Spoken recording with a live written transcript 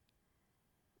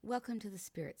Welcome to the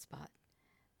Spirit Spot.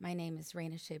 My name is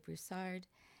Raina Shea Broussard,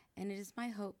 and it is my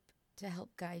hope to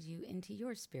help guide you into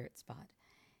your spirit spot,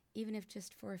 even if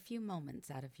just for a few moments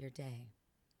out of your day.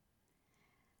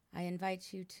 I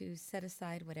invite you to set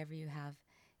aside whatever you have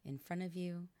in front of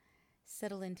you,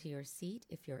 settle into your seat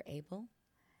if you're able,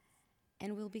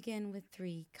 and we'll begin with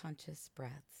 3 conscious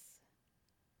breaths.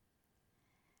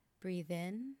 Breathe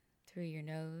in through your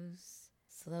nose,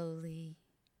 slowly,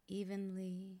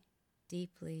 evenly,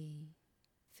 deeply,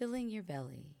 filling your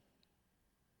belly,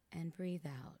 and breathe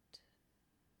out.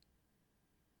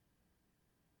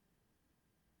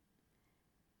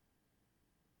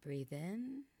 Breathe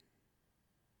in.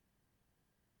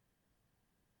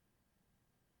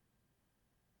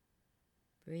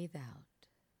 Breathe out.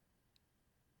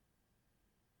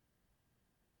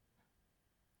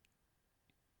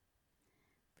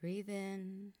 Breathe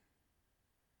in.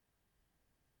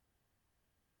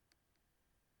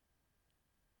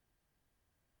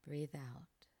 Breathe out.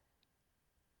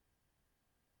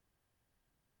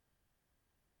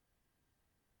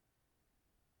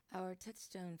 Our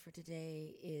touchstone for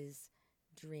today is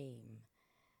dream.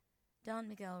 Don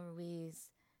Miguel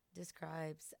Ruiz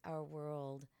describes our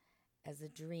world as a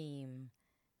dream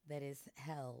that is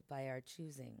hell by our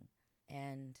choosing,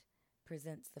 and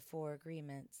presents the 4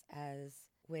 agreements as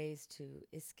ways to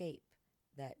escape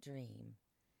that dream.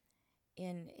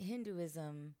 In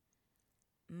Hinduism,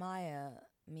 Maya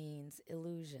means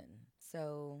illusion.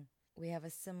 So we have a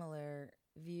similar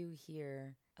view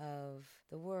here of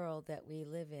the world that we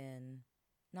live in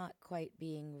not quite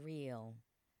being real.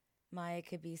 Maya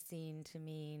could be seen to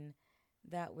mean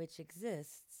that which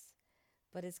exists,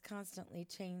 but is constantly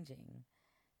changing,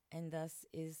 and thus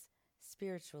is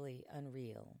spiritually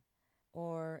unreal,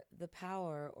 or the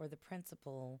power or the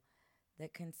principle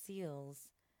that conceals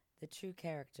the true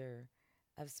character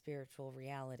of spiritual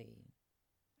reality.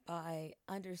 By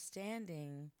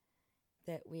understanding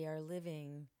that we are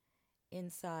living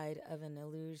inside of an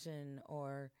illusion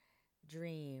or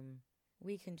dream,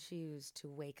 we can choose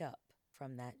to wake up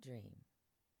from that dream.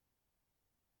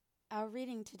 Our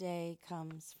reading today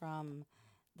comes from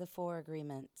The 4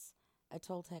 Agreements, a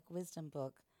Toltec wisdom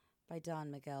book by Don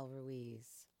Miguel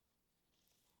Ruiz.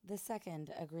 The 2nd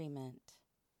agreement: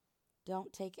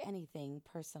 don't take anything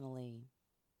personally.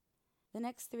 The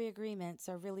next 3 agreements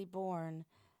are really born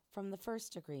from the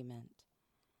 1st agreement.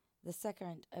 The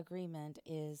 2nd agreement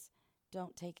is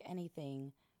don't take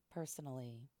anything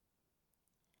personally.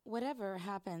 Whatever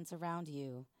happens around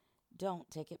you, don't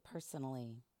take it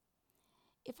personally.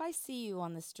 If I see you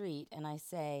on the street and I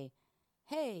say,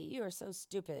 "Hey, you are so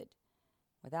stupid,"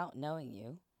 without knowing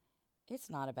you, it's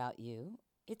not about you,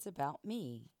 it's about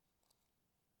me.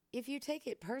 If you take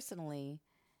it personally,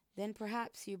 then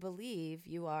perhaps you believe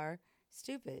you are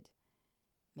stupid.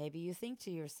 Maybe you think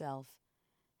to yourself,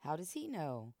 "How does he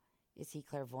know? Is he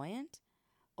clairvoyant?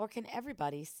 Or can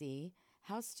everybody see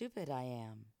how stupid I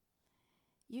am?"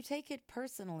 You take it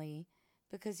personally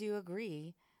because you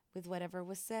agree with whatever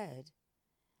was said.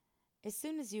 As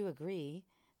soon as you agree,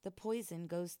 the poison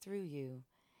goes through you,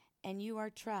 and you are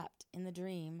trapped in the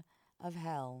dream of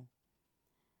hell.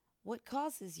 What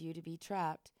causes you to be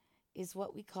trapped is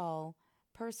what we call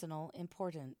personal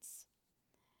importance.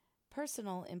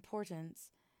 Personal importance,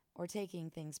 or taking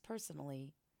things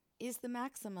personally, is the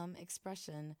maximum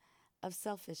expression of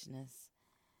selfishness,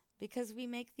 because we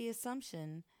make the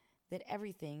assumption that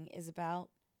everything is about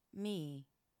me.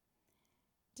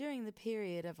 During the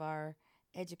period of our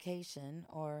education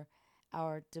or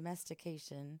our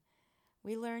domestication,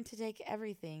 we learn to take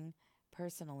everything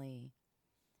personally.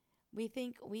 We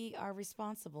think we are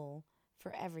responsible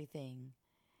for everything.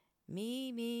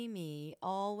 Me, me, me,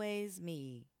 always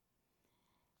me.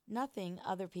 Nothing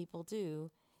other people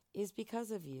do is because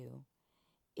of you.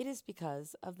 It is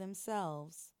because of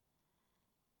themselves.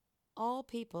 All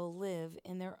people live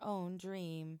in their own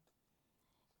dream,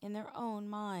 in their own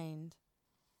mind.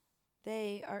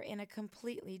 They are in a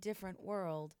completely different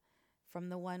world from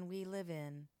the one we live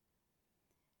in.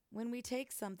 When we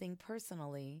take something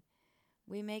personally,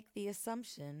 we make the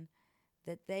assumption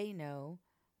that they know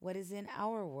what is in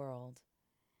our world,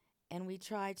 and we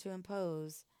try to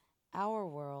impose our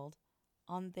world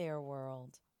on their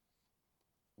world.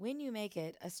 When you make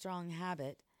it a strong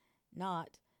habit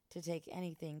not to take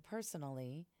anything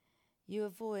personally, you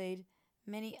avoid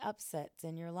many upsets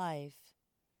in your life.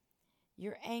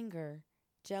 Your anger,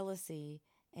 jealousy,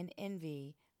 and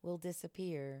envy will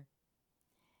disappear.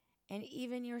 And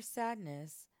even your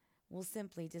sadness will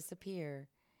simply disappear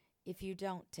if you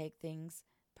don't take things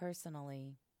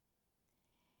personally.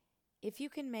 If you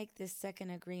can make this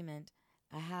 2nd agreement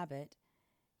a habit,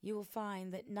 you will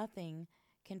find that nothing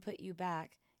can put you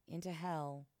back into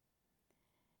hell.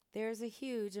 There is a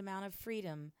huge amount of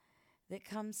freedom that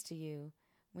comes to you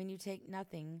when you take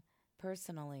nothing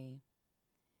personally.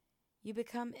 You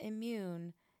become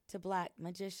immune to black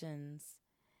magicians,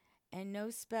 and no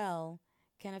spell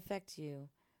can affect you,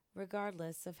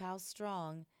 regardless of how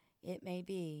strong it may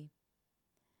be.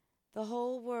 The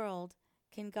whole world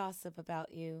can gossip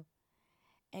about you,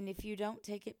 and if you don't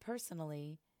take it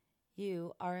personally,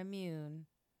 you are immune.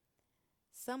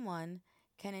 Someone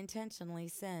can intentionally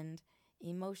send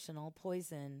emotional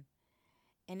poison,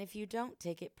 and if you don't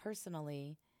take it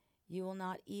personally, you will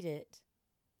not eat it.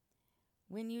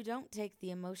 When you don't take the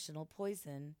emotional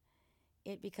poison,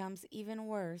 it becomes even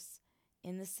worse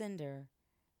in the sender,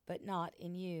 but not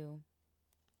in you.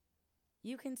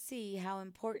 You can see how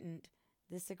important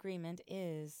this agreement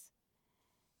is.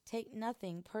 Take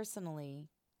nothing personally.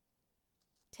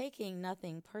 Taking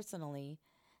nothing personally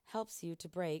helps you to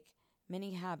break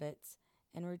many habits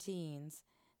and routines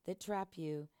that trap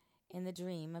you in the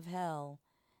dream of hell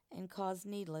and cause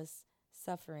needless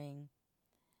suffering.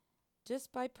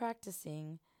 Just by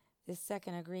practicing this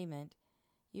second agreement,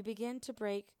 you begin to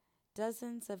break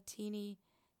dozens of teeny,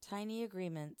 tiny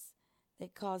agreements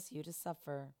that cause you to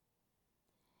suffer.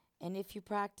 And if you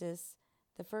practice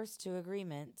the first two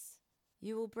agreements,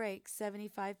 you will break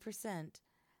 75%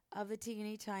 of the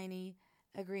teeny, tiny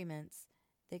agreements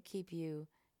that keep you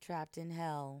trapped in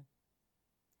hell.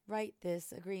 Write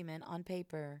this agreement on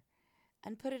paper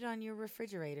and put it on your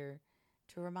refrigerator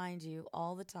to remind you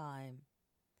all the time.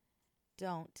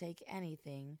 Don't take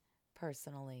anything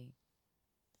personally.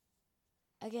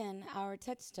 Again, our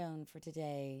touchstone for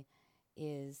today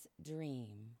is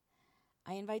dream.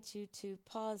 I invite you to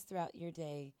pause throughout your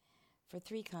day for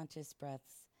 3 conscious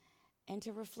breaths and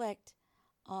to reflect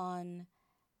on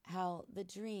how the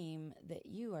dream that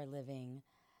you are living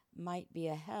might be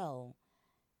a hell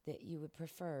that you would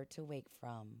prefer to wake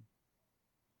from.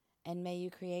 And may you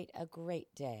create a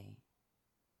great day.